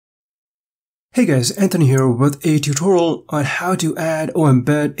Hey guys, Anthony here with a tutorial on how to add or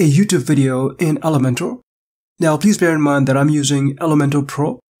embed a YouTube video in Elementor. Now please bear in mind that I'm using Elementor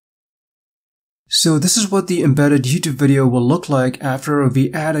Pro. So this is what the embedded YouTube video will look like after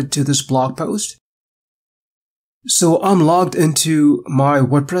we add it to this blog post. So I'm logged into my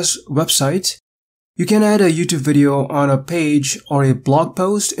WordPress website. You can add a YouTube video on a page or a blog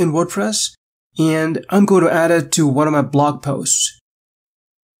post in WordPress, and I'm going to add it to one of my blog posts.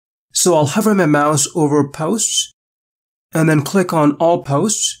 So I'll hover my mouse over posts and then click on all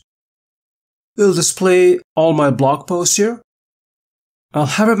posts. It'll display all my blog posts here. I'll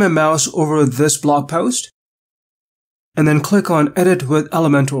hover my mouse over this blog post and then click on edit with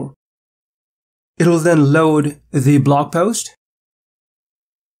Elementor. It will then load the blog post.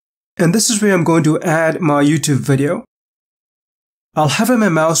 And this is where I'm going to add my YouTube video. I'll hover my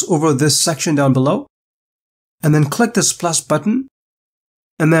mouse over this section down below and then click this plus button.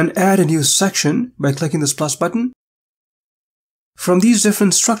 And then add a new section by clicking this plus button. From these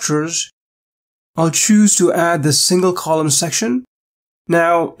different structures, I'll choose to add this single column section.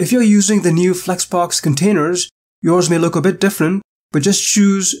 Now, if you're using the new Flexbox containers, yours may look a bit different, but just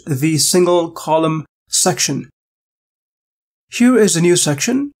choose the single column section. Here is the new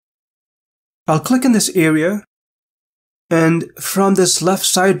section. I'll click in this area, and from this left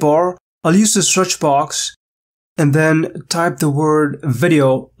sidebar, I'll use the search box and then type the word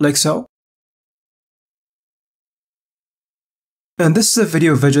video like so. And this is the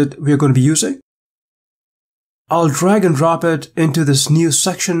video widget we're going to be using. I'll drag and drop it into this new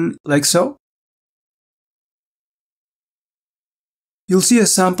section like so. You'll see a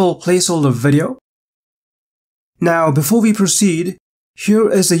sample placeholder video. Now, before we proceed, here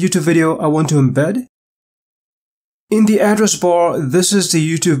is the YouTube video I want to embed. In the address bar, this is the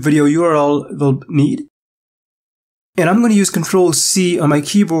YouTube video URL we'll need. And I'm going to use Ctrl-C on my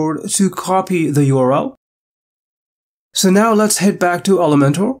keyboard to copy the URL. So now let's head back to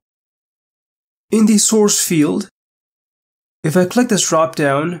Elementor. In the source field, if I click this drop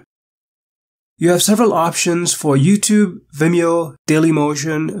down, you have several options for YouTube, Vimeo,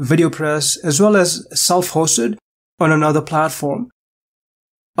 DailyMotion, VideoPress, as well as self-hosted on another platform.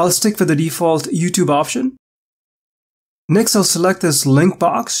 I'll stick with the default YouTube option. Next, I'll select this link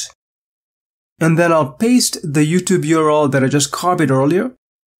box. And then I'll paste the YouTube URL that I just copied earlier.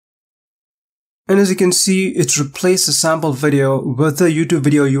 And as you can see, it's replaced the sample video with the YouTube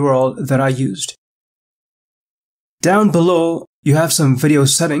video URL that I used. Down below, you have some video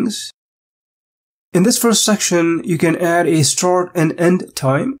settings. In this first section, you can add a start and end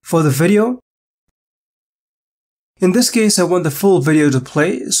time for the video. In this case, I want the full video to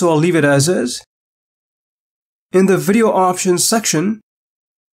play, so I'll leave it as is. In the video options section,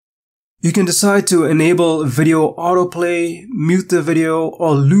 you can decide to enable video autoplay, mute the video,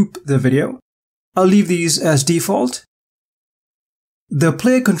 or loop the video. I'll leave these as default. The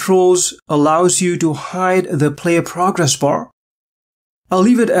player controls allows you to hide the player progress bar. I'll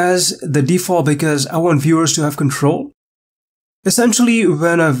leave it as the default because I want viewers to have control. Essentially,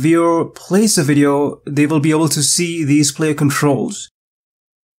 when a viewer plays the video, they will be able to see these player controls.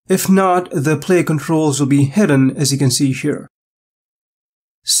 If not, the player controls will be hidden, as you can see here.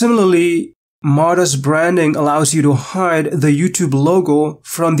 Similarly, modest branding allows you to hide the YouTube logo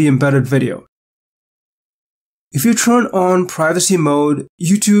from the embedded video. If you turn on privacy mode,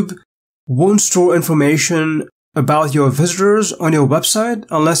 YouTube won't store information about your visitors on your website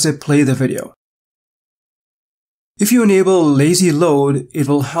unless they play the video. If you enable lazy load, it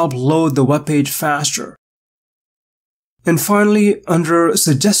will help load the web page faster. And finally, under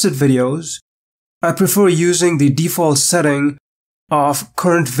suggested videos, I prefer using the default setting of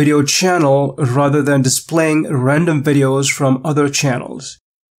current video channel rather than displaying random videos from other channels.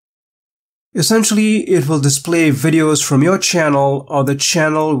 Essentially, it will display videos from your channel or the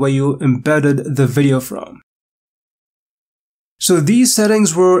channel where you embedded the video from. So these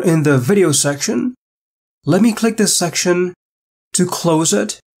settings were in the video section. Let me click this section to close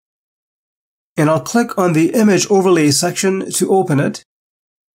it. And I'll click on the image overlay section to open it.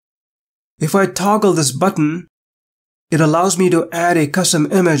 If I toggle this button, it allows me to add a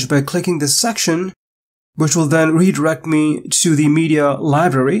custom image by clicking this section, which will then redirect me to the media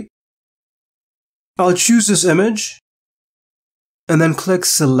library. I'll choose this image and then click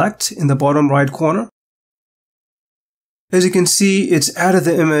select in the bottom right corner. As you can see, it's added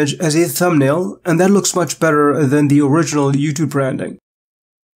the image as a thumbnail, and that looks much better than the original YouTube branding.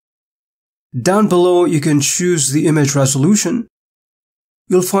 Down below, you can choose the image resolution.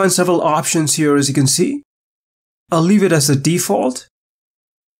 You'll find several options here, as you can see. I'll leave it as the default.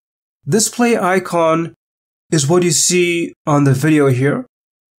 This play icon is what you see on the video here.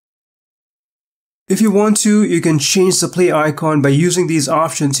 If you want to, you can change the play icon by using these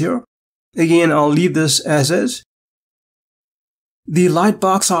options here. Again, I'll leave this as is. The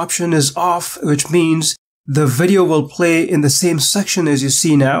lightbox option is off, which means the video will play in the same section as you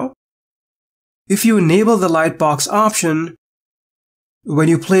see now. If you enable the lightbox option, when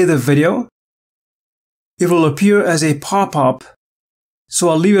you play the video, it will appear as a pop-up, so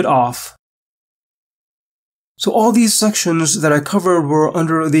I'll leave it off. So all these sections that I covered were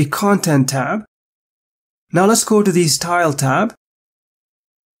under the Content tab. Now let's go to the Style tab.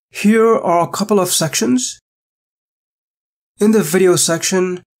 Here are a couple of sections. In the video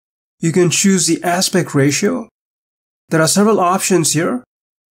section, you can choose the aspect ratio. There are several options here.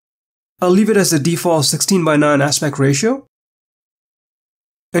 I'll leave it as the default 16:9 aspect ratio.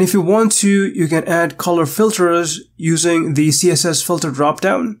 And if you want to, you can add color filters using the CSS filter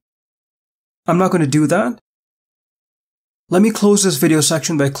dropdown. I'm not going to do that. Let me close this video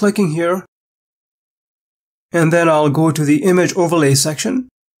section by clicking here. And then I'll go to the image overlay section.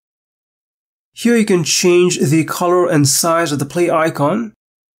 Here you can change the color and size of the play icon.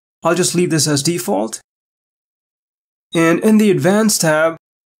 I'll just leave this as default. And in the Advanced tab,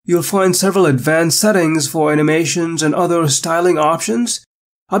 you'll find several advanced settings for animations and other styling options.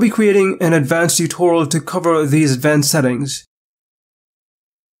 I'll be creating an advanced tutorial to cover these advanced settings.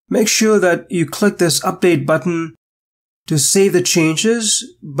 Make sure that you click this update button to save the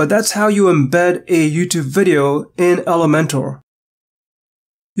changes, but that's how you embed a YouTube video in Elementor.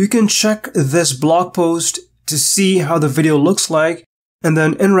 You can check this blog post to see how the video looks like and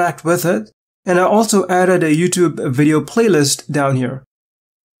then interact with it. And I also added a YouTube video playlist down here.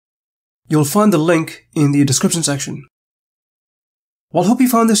 You'll find the link in the description section. Well, I hope you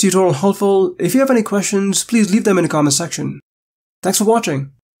found this tutorial helpful. If you have any questions, please leave them in the comment section. Thanks for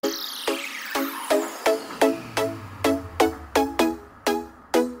watching.